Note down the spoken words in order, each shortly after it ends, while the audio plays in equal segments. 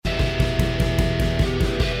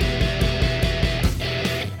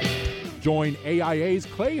Join AIA's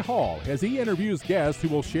Clay Hall as he interviews guests who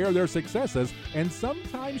will share their successes and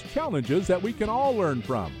sometimes challenges that we can all learn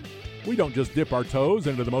from. We don't just dip our toes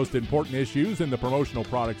into the most important issues in the promotional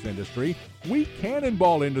products industry. We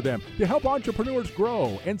cannonball into them to help entrepreneurs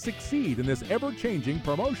grow and succeed in this ever-changing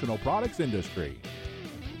promotional products industry.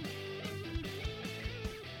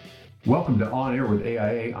 Welcome to On Air with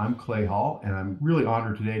AIA. I'm Clay Hall, and I'm really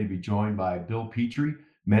honored today to be joined by Bill Petrie,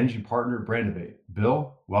 Managing Partner at Brandivate.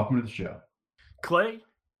 Bill, welcome to the show. Clay,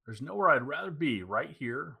 there's nowhere I'd rather be right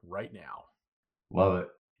here, right now. Love it.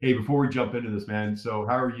 Hey, before we jump into this, man, so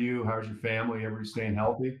how are you? How's your family? Everybody staying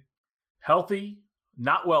healthy? Healthy,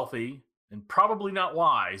 not wealthy, and probably not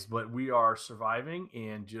wise, but we are surviving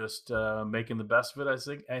and just making the best of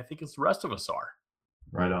it. I think it's the rest of us are.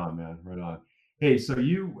 Right on, man. Right on. Hey, so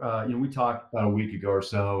we talked about a week ago or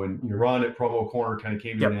so, and your run at Promo Corner kind of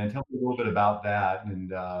came to an end. Tell me a little bit about that,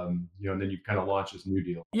 and and then you kind of launched this new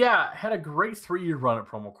deal. Yeah, had a great 3-year run at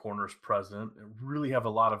Promo Corner as president. I really have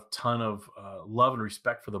a ton of love and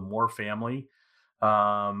respect for the Moore family.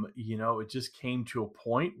 It just came to a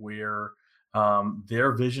point where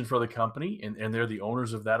their vision for the company, and they're the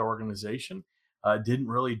owners of that organization, didn't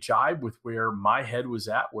really jibe with where my head was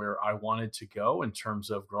at, where I wanted to go in terms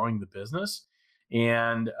of growing the business.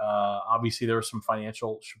 And obviously there were some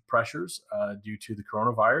financial pressures due to the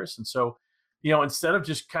coronavirus. And so, instead of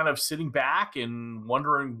just kind of sitting back and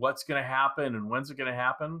wondering what's going to happen and when's it going to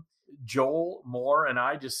happen, Joel Moore and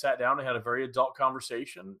I just sat down and had a very adult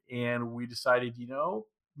conversation. And we decided,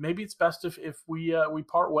 maybe it's best if we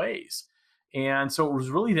part ways. And so it was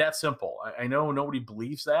really that simple. I know nobody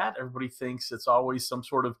believes that. Everybody thinks it's always some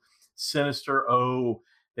sort of sinister,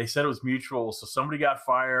 they said it was mutual, so somebody got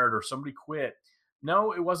fired or somebody quit.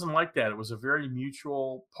 No, it wasn't like that. It was a very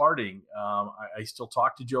mutual parting. I still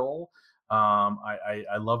talk to Joel.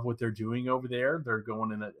 I love what they're doing over there. They're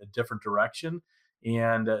going in a different direction.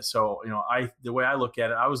 And the way I look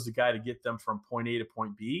at it, I was the guy to get them from point A to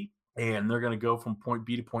point B, and they're going to go from point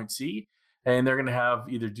B to point C. And they're going to have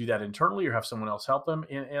either do that internally or have someone else help them.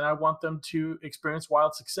 And I want them to experience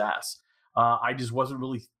wild success. I just wasn't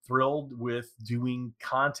really thrilled with doing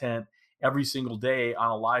content every single day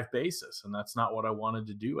on a live basis. And that's not what I wanted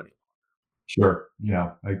to do anymore. Sure.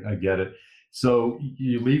 Yeah, I get it. So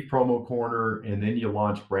you leave Promo Corner and then you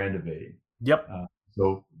launch Brandivate. Yep.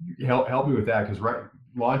 So help me with that, because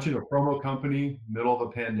launching a promo company middle of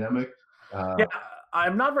a pandemic.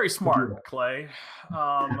 I'm not very smart, Clay.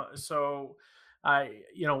 So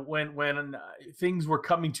when things were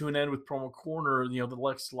coming to an end with Promo Corner,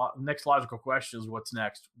 the next logical question is, what's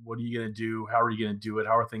next? What are you going to do? How are you going to do it?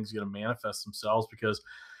 How are things going to manifest themselves? Because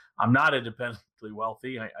I'm not independently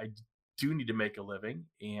wealthy. I do need to make a living.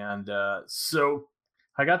 And so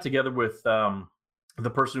I got together with the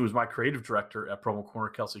person who was my creative director at Promo Corner,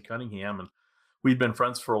 Kelsey Cunningham, and we'd been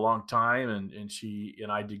friends for a long time, and she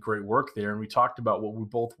and I did great work there. And we talked about what we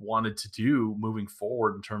both wanted to do moving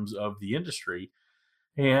forward in terms of the industry.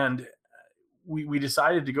 And we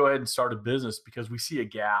decided to go ahead and start a business because we see a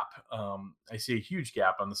gap. I see a huge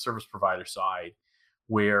gap on the service provider side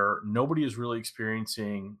where nobody is really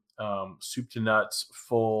experiencing soup to nuts,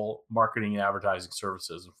 full marketing and advertising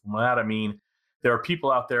services. And from that, I mean, there are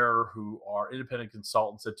people out there who are independent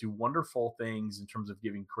consultants that do wonderful things in terms of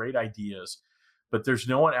giving great ideas. But there's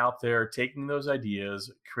no one out there taking those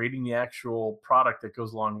ideas, creating the actual product that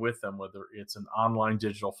goes along with them, whether it's an online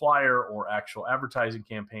digital flyer or actual advertising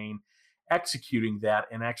campaign, executing that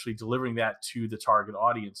and actually delivering that to the target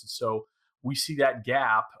audience. And so we see that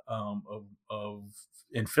gap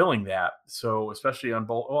in filling that. So especially on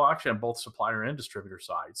both supplier and distributor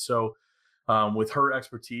sides. So with her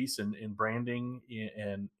expertise in branding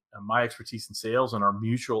and my expertise in sales and our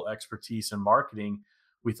mutual expertise in marketing,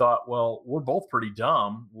 we thought, well, we're both pretty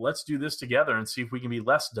dumb. Let's do this together and see if we can be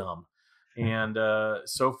less dumb. And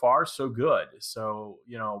so far, so good. So,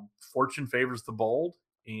 fortune favors the bold,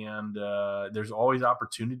 and there's always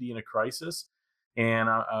opportunity in a crisis. And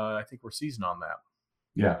I think we're seasoned on that.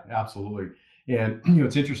 Yeah, absolutely. And,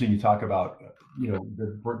 it's interesting you talk about,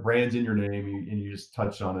 the brands in your name, and you just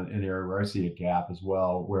touched on an area where I see a gap as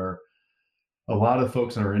well, where a lot of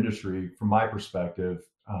folks in our industry, from my perspective,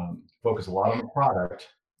 focus a lot on the product.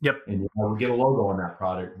 Yep. And we get a logo on that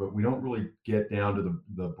product, but we don't really get down to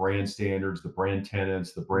the brand standards, the brand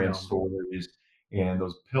tenets, the brand stories, and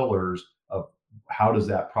those pillars of how does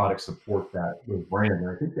that product support those brands. And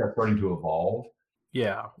I think that's starting to evolve.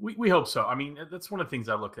 Yeah, we hope so. I mean, that's one of the things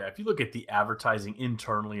I look at. If you look at the advertising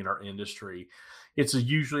internally in our industry, it's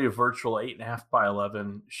usually a virtual 8.5 by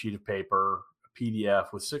 11 sheet of paper, a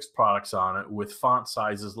PDF with 6 products on it, with font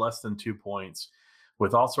sizes less than 2 points,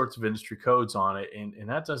 with all sorts of industry codes on it. And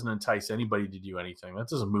that doesn't entice anybody to do anything. That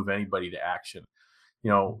doesn't move anybody to action.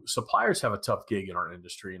 Suppliers have a tough gig in our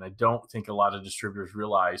industry. And I don't think a lot of distributors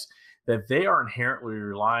realize that they are inherently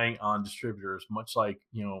relying on distributors, much like,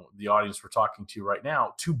 the audience we're talking to right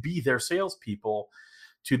now, to be their salespeople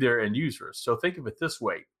to their end users. So think of it this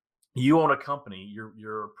way. You own a company,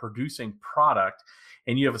 you're producing product,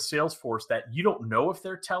 and you have a sales force that you don't know if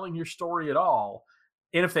they're telling your story at all.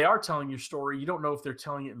 And if they are telling your story, you don't know if they're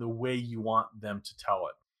telling it in the way you want them to tell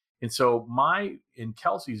it. And so my and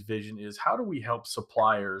Kelsey's vision is, how do we help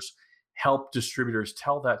suppliers help distributors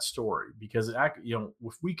tell that story? Because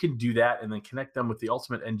if we can do that and then connect them with the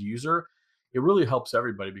ultimate end user, it really helps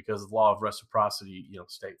everybody, because the law of reciprocity,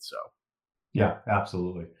 states so. Yeah,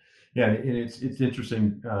 absolutely. Yeah, and it's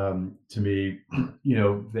interesting to me,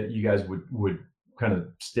 that you guys would kind of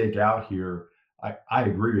stake out here. I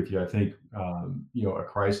agree with you. I think a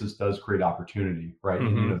crisis does create opportunity, right?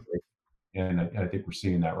 Mm-hmm. And I think we're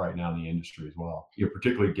seeing that right now in the industry as well.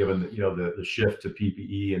 Particularly given that the shift to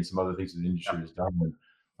PPE and some other things that the industry has done.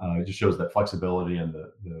 It just shows that flexibility and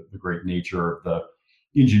the great nature of the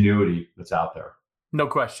ingenuity that's out there. No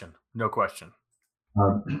question.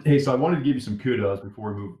 Hey, so I wanted to give you some kudos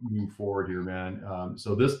before we move forward here, man.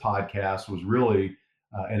 So this podcast was really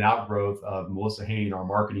an outgrowth of Melissa Hain, our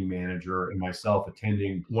marketing manager, and myself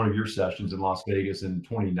attending one of your sessions in Las Vegas in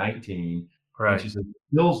 2019. Right. And she said,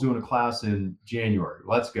 Bill's doing a class in January.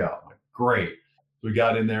 Let's go. I'm like, great. So we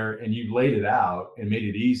got in there and you laid it out and made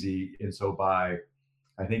it easy. And so by,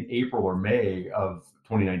 I think, April or May of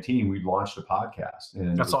 2019, we launched a podcast.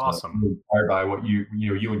 And that's awesome. Inspired by what you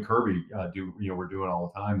and Kirby do, we're doing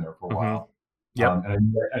all the time there for a while. Yeah.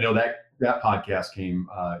 And I know that podcast came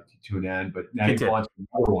to an end, but now you've launched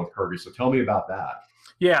another one with Kirby. So tell me about that.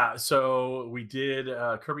 Yeah, so we did,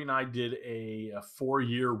 Kirby and I did a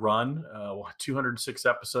 4-year run, 206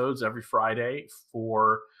 episodes every Friday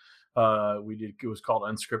for, it was called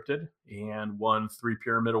Unscripted, and won 3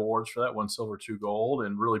 Pyramid Awards for that, 1 silver, 2 gold,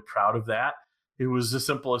 and really proud of that. It was the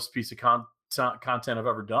simplest piece of content I've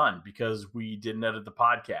ever done, because we didn't edit the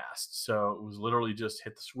podcast. So it was literally just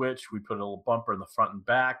hit the switch. We put a little bumper in the front and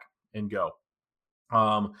back and go.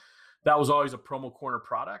 That was always a Promo Corner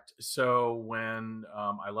product. So when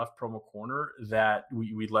I left Promo Corner, that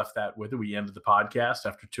we left that with it. We ended the podcast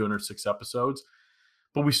after 206 episodes,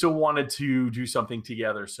 but we still wanted to do something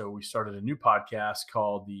together. So we started a new podcast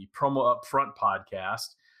called the Promo Upfront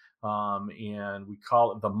Podcast. And we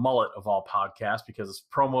call it the mullet of all podcasts, because it's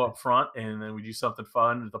promo up front and then we do something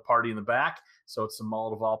fun at the party in the back. So it's the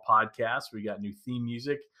mullet of all podcasts. We got new theme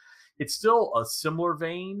music. It's still a similar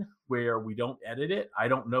vein where we don't edit it. I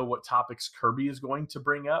don't know what topics Kirby is going to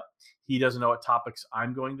bring up. He doesn't know what topics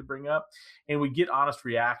I'm going to bring up. And we get honest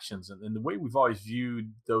reactions. And the way we've always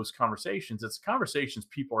viewed those conversations, it's conversations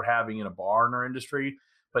people are having in a bar in our industry,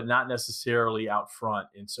 but not necessarily out front.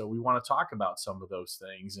 And so we want to talk about some of those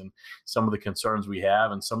things and some of the concerns we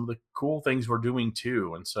have and some of the cool things we're doing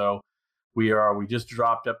too. And so we just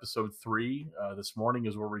dropped episode 3 this morning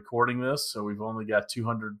as we're recording this. So we've only got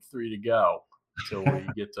 203 to go until we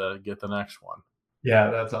get the next one. Yeah,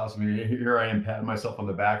 that's awesome. Here I am patting myself on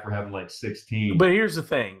the back for having like 16. But here's the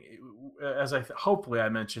thing, as hopefully I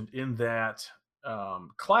mentioned in that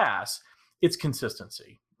class, it's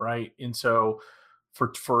consistency, right? And so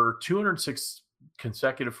for 206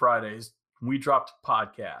 consecutive Fridays, we dropped a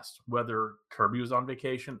podcast. Whether Kirby was on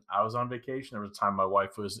vacation, I was on vacation. There was a time my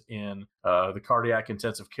wife was in the cardiac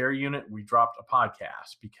intensive care unit. We dropped a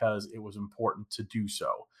podcast because it was important to do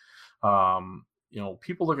so.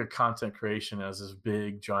 People look at content creation as this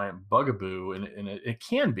big, giant bugaboo, and it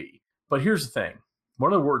can be. But here's the thing.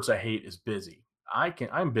 One of the words I hate is busy.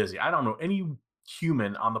 I'm busy. I don't know any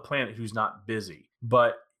human on the planet who's not busy.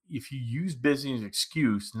 But if you use busy as an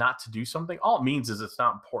excuse not to do something, all it means is it's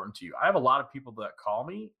not important to you. I have a lot of people that call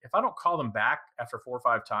me. If I don't call them back after 4 or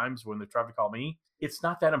 5 times when they try to call me, it's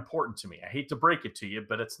not that important to me. I hate to break it to you,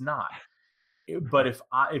 but it's not. But if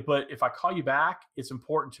I call you back, it's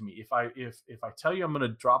important to me. If I tell you I'm going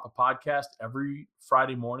to drop a podcast every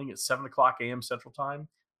Friday morning at 7:00 a.m. Central Time,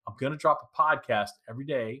 I'm going to drop a podcast every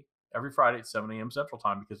day, every Friday at 7 a.m. Central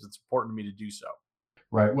Time, because it's important to me to do so.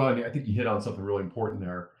 Right. Well, I think you hit on something really important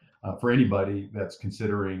there. For anybody that's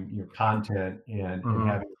considering content and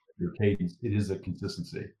having your cadence, it is a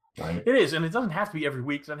consistency, right? It is, and it doesn't have to be every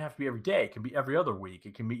week. It doesn't have to be every day. It can be every other week.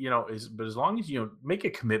 It can be, but as long as you make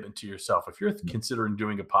a commitment to yourself. If you're considering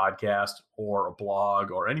doing a podcast or a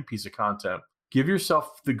blog or any piece of content, give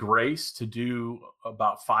yourself the grace to do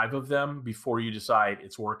about 5 of them before you decide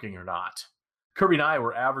it's working or not. Kirby and I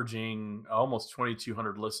were averaging almost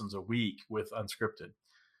 2,200 listens a week with Unscripted.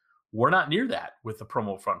 We're not near that with the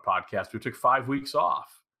Promo Front podcast. We took 5 weeks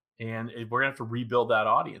off, and we're going to have to rebuild that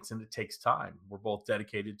audience, and it takes time. We're both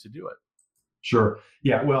dedicated to do it. Sure.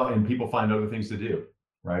 Yeah. Well, and people find other things to do,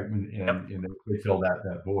 right? And they fill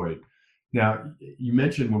that void. Now, you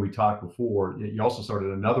mentioned when we talked before, you also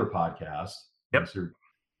started another podcast. Yep. So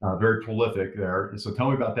you're very prolific there. So tell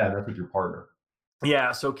me about that. That's with your partner.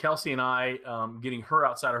 Yeah. So Kelsey and I, getting her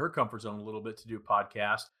outside of her comfort zone a little bit to do a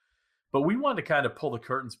podcast. But we wanted to kind of pull the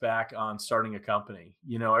curtains back on starting a company.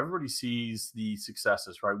 Everybody sees the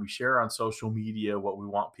successes, right? We share on social media what we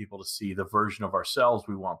want people to see, the version of ourselves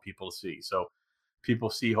we want people to see. So people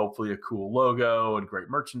see hopefully a cool logo and great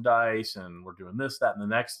merchandise, and we're doing this, that, and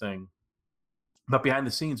the next thing. But behind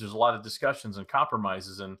the scenes, there's a lot of discussions and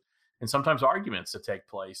compromises and sometimes arguments that take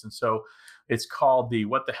place. And so it's called the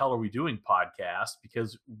What the Hell Are We Doing podcast,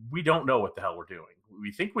 because we don't know what the hell we're doing.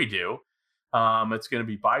 We think we do. It's going to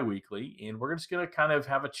be bi-weekly, and we're just going to kind of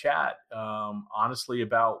have a chat, honestly,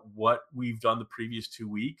 about what we've done the previous 2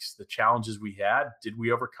 weeks, the challenges we had. Did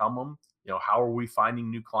we overcome them? How are we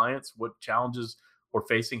finding new clients? What challenges we're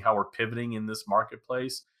facing? How we're pivoting in this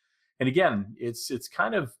marketplace? And again, it's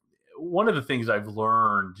kind of one of the things I've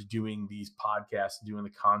learned doing these podcasts, doing the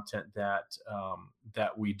content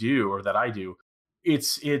that we do, or that I do.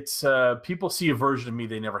 It's people see a version of me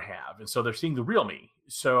they never have, and so they're seeing the real me.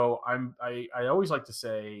 So I always like to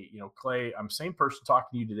say, Clay, I'm the same person talking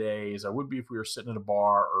to you today as I would be if we were sitting at a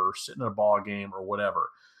bar or sitting at a ball game or whatever.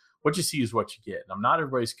 What you see is what you get. And I'm not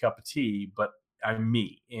everybody's cup of tea, but I'm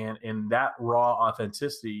me, and that raw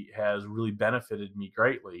authenticity has really benefited me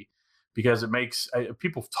greatly, because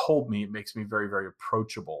people have told me it makes me very, very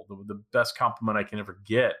approachable. The best compliment I can ever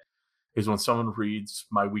get is when someone reads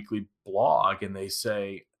my weekly blog and they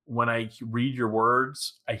say, when I read your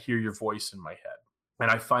words, I hear your voice in my head.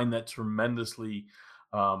 And I find that tremendously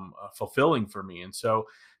fulfilling for me. And so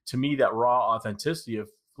to me, that raw authenticity of,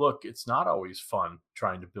 look, it's not always fun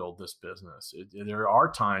trying to build this business. There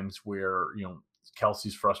are times where,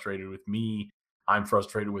 Kelsey's frustrated with me. I'm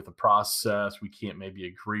frustrated with the process. We can't maybe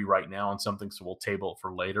agree right now on something, so we'll table it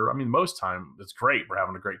for later. I mean, most time it's great. We're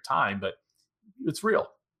having a great time, but it's real.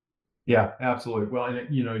 Yeah, absolutely. Well, and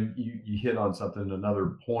you hit on something.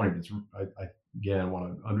 Another point that's I again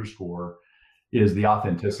want to underscore is the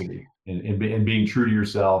authenticity and being true to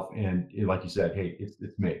yourself. And like you said, hey,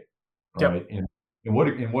 it's me, right? Yep.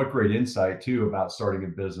 And what great insight too about starting a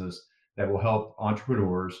business that will help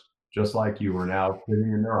entrepreneurs just like you are now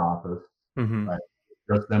sitting in their office, right?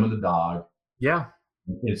 Just them and the dog. Yeah.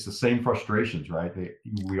 It's the same frustrations, right?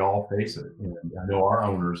 We all face it. And I know our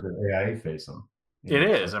owners at AIA face them. It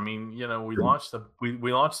is. I mean, we launched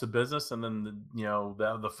the business, and then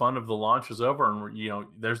the fun of the launch was over, and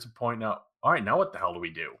there's the point now. All right, now what the hell do we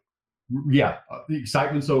do? Yeah, the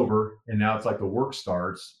excitement's over, and now it's like the work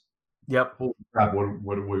starts. Yep. Holy crap!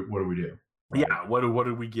 What do we do? Right? Yeah. What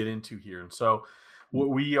did we get into here? And so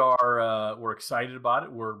we're excited about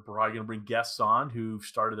it. We're probably going to bring guests on who've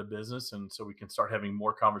started a business, and so we can start having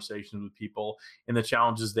more conversations with people and the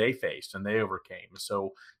challenges they faced and they overcame.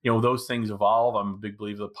 So those things evolve. I'm a big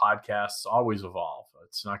believer that podcasts always evolve.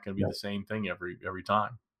 It's not going to be the same thing every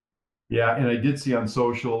time. Yeah, and I did see on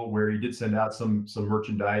social where you did send out some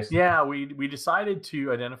merchandise. Yeah, we decided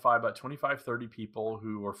to identify about 25, 30 people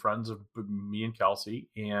who were friends of me and Kelsey,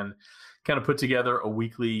 and kind of put together a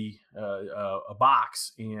weekly a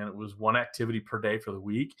box, and it was one activity per day for the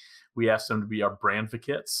week. We asked them to be our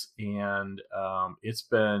brandvicates, and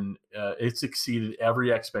it's exceeded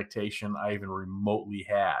every expectation I even remotely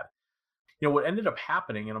had. What ended up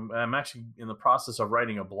happening, and I'm actually in the process of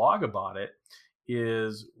writing a blog about it,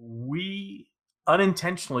 is we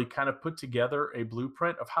unintentionally kind of put together a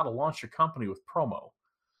blueprint of how to launch a company with promo.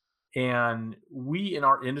 And we in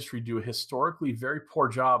our industry do a historically very poor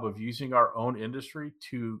job of using our own industry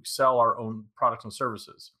to sell our own products and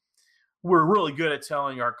services. We're really good at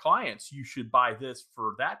telling our clients, you should buy this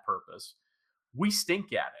for that purpose. We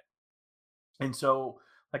stink at it. And so,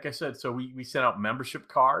 like I said, so we sent out membership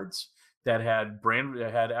cards that had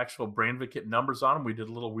actual brandvicate numbers on them. We did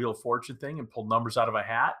a little Wheel of Fortune thing and pulled numbers out of a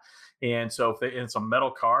hat. And so it's a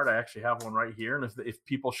metal card. I actually have one right here. And if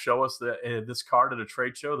people show us this card at a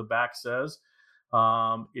trade show, the back says,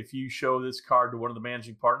 if you show this card to one of the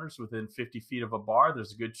managing partners within 50 feet of a bar,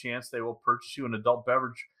 there's a good chance they will purchase you an adult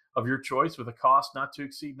beverage of your choice with a cost not to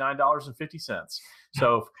exceed $9.50.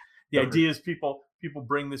 So the idea is people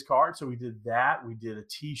bring this card. So we did that. We did a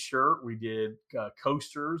T-shirt. We did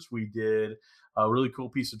coasters. We did a really cool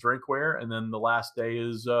piece of drinkware. And then the last day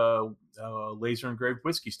is laser engraved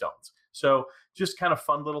whiskey stones. So just kind of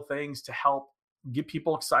fun little things to help get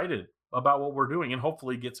people excited about what we're doing and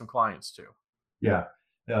hopefully get some clients too. Yeah.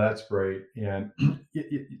 Yeah, that's great. And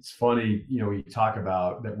it's funny, you talk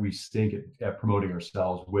about that we stink at promoting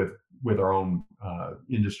ourselves with our own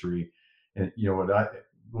industry. And the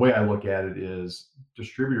way I look at it is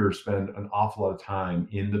distributors spend an awful lot of time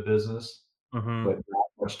in the business, Mm-hmm. but not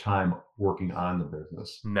much time working on the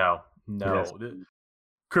business. No, And that's, no.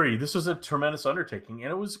 Curry, this was a tremendous undertaking,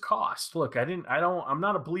 and it was a cost. Look, I'm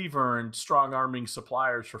not a believer in strong arming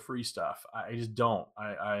suppliers for free stuff. I just don't.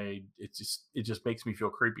 It just makes me feel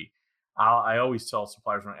creepy. I always tell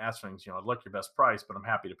suppliers when I ask things, I'd like your best price, but I'm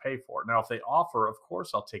happy to pay for it. Now, if they offer, of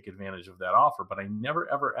course, I'll take advantage of that offer, but I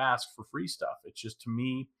never ever ask for free stuff. It's just, to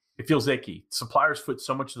me, it feels icky. Suppliers foot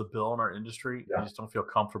so much of the bill in our industry. I yeah, just don't feel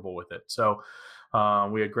comfortable with it. So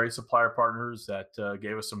we had great supplier partners that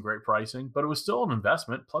gave us some great pricing, but it was still an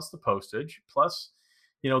investment, plus the postage, plus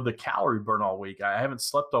the calorie burn all week. I haven't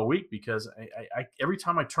slept all week because I every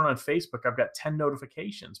time I turn on Facebook, I've got 10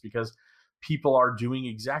 notifications because people are doing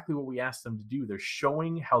exactly what we asked them to do. They're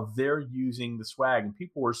showing how they're using the swag, and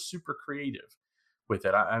people were super creative with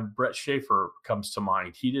it. Brett Schaefer comes to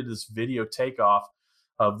mind. He did this video takeoff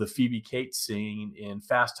of the Phoebe Cates scene in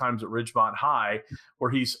Fast Times at Ridgemont High,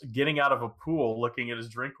 where he's getting out of a pool looking at his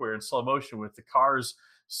drinkware in slow motion with the Cars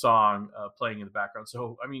song playing in the background.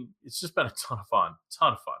 So, I mean, it's just been a ton of fun.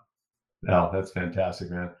 no, that's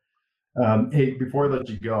fantastic, man. Hey, before I let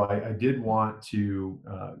you go, I did want to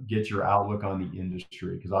get your outlook on the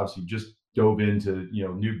industry, because obviously you just dove into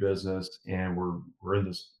new business, and we're in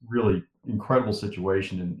this really incredible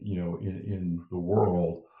situation in the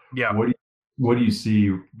world. Yeah. What do you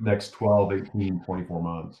see next 12, 18, 24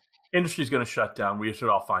 months? Industry's going to shut down. We should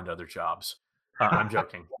all find other jobs. I'm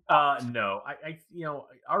joking. No,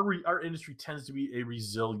 our industry tends to be a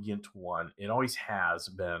resilient one. It always has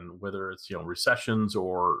been, whether it's recessions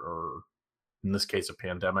or in this case a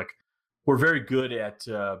pandemic. We're very good at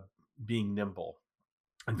being nimble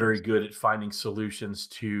and very good at finding solutions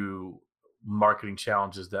to marketing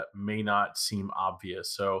challenges that may not seem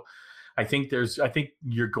obvious. So I think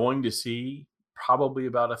you're going to see probably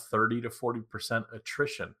about a 30 to 40%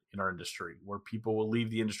 attrition in our industry, where people will leave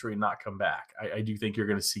the industry and not come back. I do think you're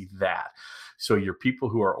going to see that. So your people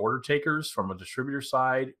who are order takers from a distributor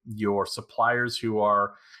side, your suppliers who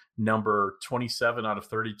are number 27 out of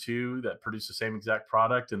 32 that produce the same exact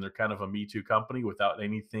product, and they're kind of a Me Too company without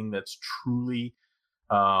anything that's truly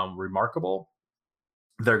remarkable,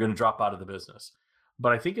 they're going to drop out of the business.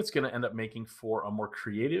 But I think it's going to end up making for a more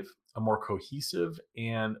creative, a more cohesive,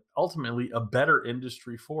 and ultimately a better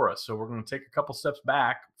industry for us. So we're going to take a couple steps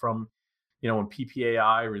back from, when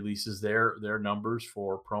PPAI releases their numbers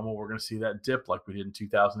for promo, we're going to see that dip like we did in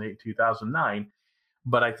 2008, 2009.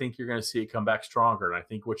 But I think you're going to see it come back stronger. And I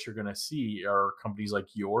think what you're going to see are companies like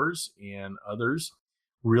yours and others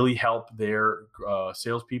really help their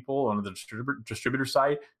salespeople on the distributor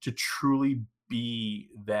side to truly be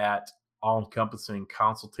that all-encompassing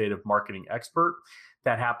consultative marketing expert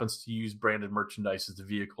that happens to use branded merchandise as the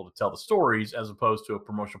vehicle to tell the stories, as opposed to a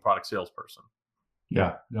promotional product salesperson.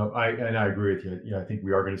 Yeah, no, I agree with you. Yeah, I think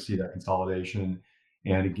we are going to see that consolidation,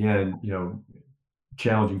 and again,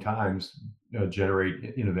 challenging times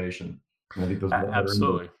generate innovation. And I think those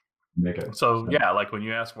absolutely make it. So yeah, like when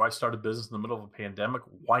you ask why start a business in the middle of a pandemic,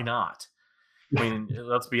 why not? I mean,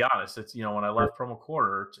 let's be honest. It's, when I left Promo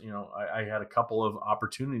Corner, I had a couple of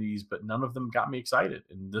opportunities, but none of them got me excited,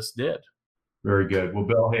 and this did. Very good. Well,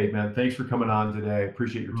 Bill, hey, man, thanks for coming on today.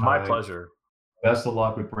 Appreciate your time. My pleasure. Best of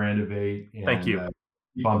luck with Brandivate. And thank you.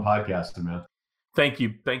 Keep on podcasting, man. Thank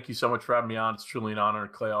you. Thank you so much for having me on. It's truly an honor.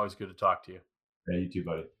 Clay, always good to talk to you. Yeah, you too,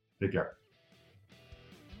 buddy. Take care.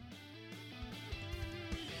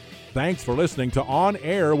 Thanks for listening to On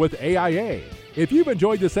Air with AIA. If you've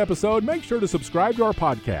enjoyed this episode, make sure to subscribe to our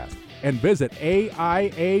podcast and visit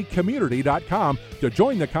AIAcommunity.com to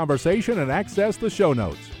join the conversation and access the show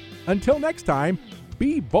notes. Until next time,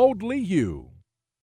 be boldly you.